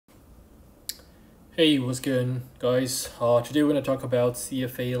Hey, what's good, guys? Today we're going to talk about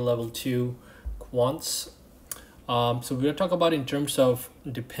CFA Level 2 quants. So we're going to talk about in terms of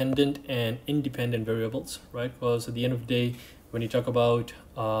dependent and independent variables, right? Because at the end of the day, when you talk about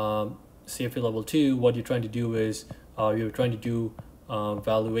CFA Level 2, what you're trying to do is you're trying to do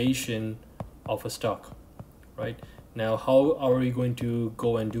valuation of a stock, right? Now, how are we going to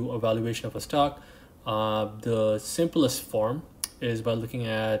go and do a valuation of a stock? The simplest form is by looking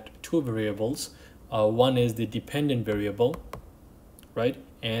at two variables. One is the dependent variable, right?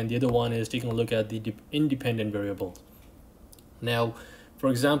 And the other one is taking a look at the independent variable. Now, for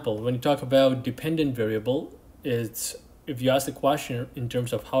example, when you talk about dependent variable, it's if you ask the question in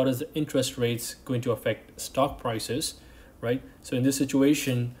terms of how does the interest rates going to affect stock prices, right? So in this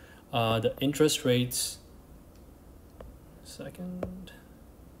situation, the interest rates, so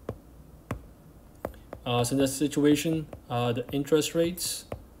in this situation, the interest rates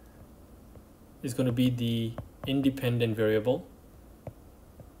is going to be the independent variable,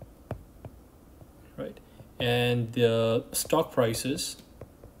 right? And the stock prices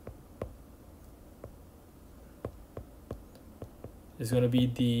is going to be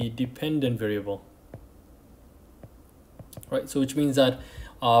the dependent variable, right? So which means that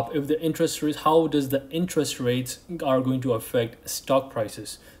if the interest rates, how does the interest rates are going to affect stock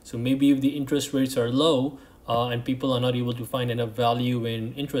prices? So maybe if the interest rates are low, and people are not able to find enough value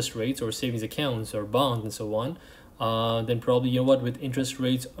in interest rates or savings accounts or bonds and so on, then probably, with interest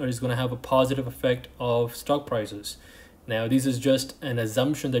rates is going to have a positive effect of stock prices. Now, this is just an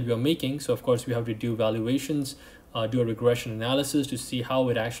assumption that we are making. So of course we have to do valuations, do a regression analysis to see how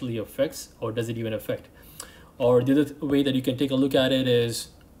it actually affects, or does it even affect. Or the other way that you can take a look at it is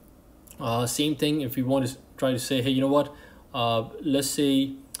same thing. If we want to try to say, hey, let's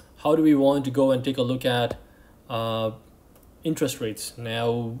say, how do we want to go and take a look at interest rates?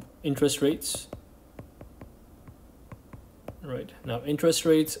 Now, interest rates, right? Now, interest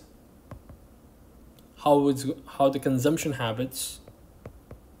rates, how the consumption habits.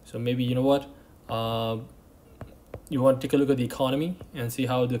 So maybe you want to take a look at the economy and see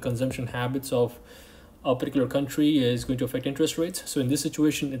how the consumption habits of a particular country is going to affect interest rates. So in this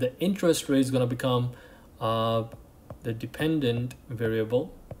situation, the interest rate is going to become the dependent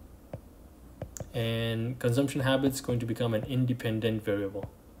variable, and consumption habits going to become an independent variable,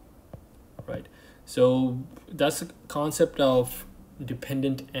 right? So that's the concept of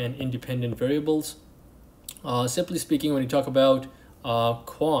dependent and independent variables. Simply speaking, when you talk about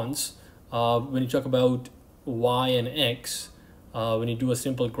quants, when you talk about y and x, when you do a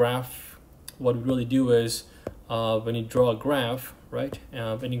simple graph, what we really do is when you draw a graph, right?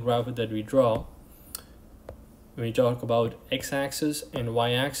 Any graph that we draw, when you talk about x-axis and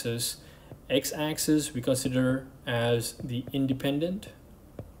y-axis, x-axis we consider as the independent,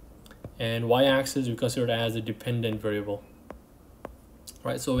 and y-axis we consider as the dependent variable,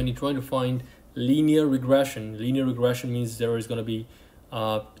 right? So when you're trying to find linear regression means there is going to be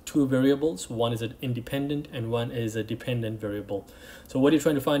two variables. One is an independent and one is a dependent variable. So what you're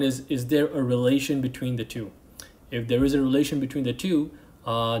trying to find is there a relation between the two? If there is a relation between the two,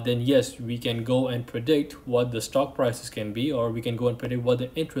 then yes, we can go and predict what the stock prices can be, or we can go and predict what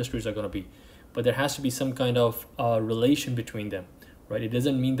the interest rates are going to be. But there has to be some kind of relation between them, right? It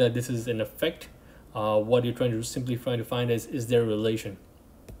doesn't mean that this is an effect. What you're trying to find is there a relation.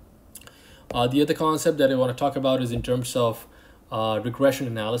 The other concept that I want to talk about is in terms of regression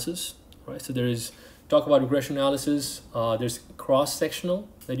analysis, right? So talk about regression analysis. There's cross-sectional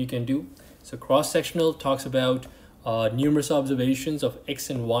that you can do. So cross-sectional talks about numerous observations of X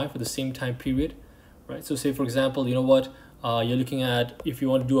and Y for the same time period, right? So say, for example, you're looking at, if you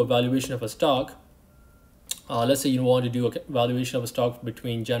want to do a valuation of a stock, let's say you want to do a valuation of a stock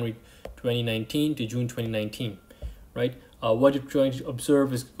between January 2019 to June 2019, right? What you're trying to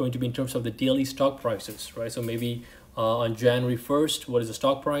observe is going to be in terms of the daily stock prices, right? So maybe on January 1st, what is the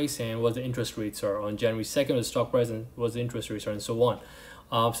stock price and what the interest rates are. On January 2nd, what the stock price and what the interest rates are, and so on.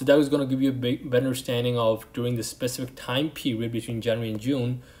 So that is going to give you a better understanding of, during the specific time period between January and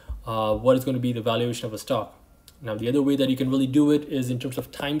June, what is going to be the valuation of a stock. Now, the other way that you can really do it is in terms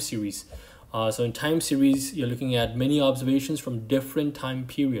of time series. So in time series, you're looking at many observations from different time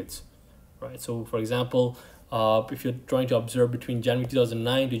periods, right? So for example, if you're trying to observe between January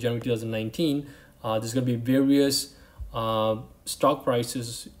 2009 to January 2019, there's going to be various stock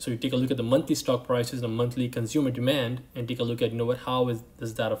prices. So you take a look at the monthly stock prices, the monthly consumer demand, and take a look at,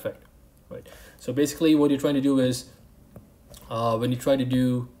 does that affect, right? So basically what you're trying to do is when you try to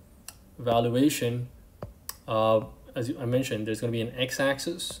do valuation, as I mentioned, there's going to be an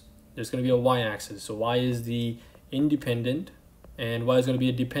x-axis, there's going to be a y-axis. So y is the independent and y is going to be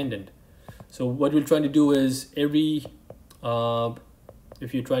a dependent. So what we're trying to do is every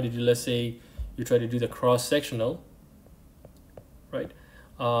if you try to do, let's say you try to do the cross-sectional, right?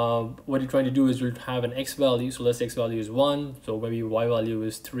 What you're trying to do is you'll have an x value. So let's say x value is 1, so maybe y value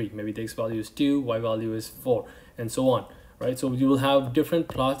is 3, maybe the x value is 2, y value is 4, and so on, right? So you will have different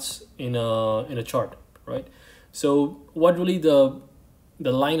plots in a chart, right? So what really the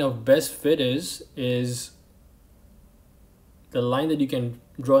line of best fit is the line that you can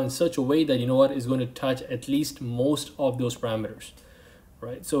draw in such a way that, you know what, is going to touch at least most of those parameters,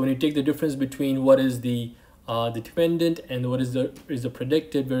 right? So when you take the difference between what is the dependent and what is the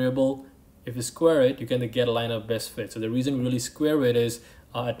predicted variable, if you square it, you can get a line of best fit. So the reason we really square it is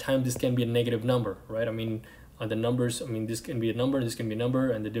at times this can be a negative number, right? I mean, the numbers, I mean, this can be a number, this can be a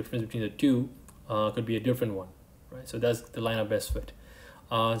number, and the difference between the two could be a different one, right? So that's the line of best fit.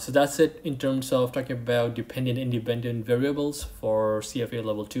 So that's it in terms of talking about dependent independent variables for CFA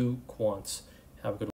Level 2 quants. Have a good one.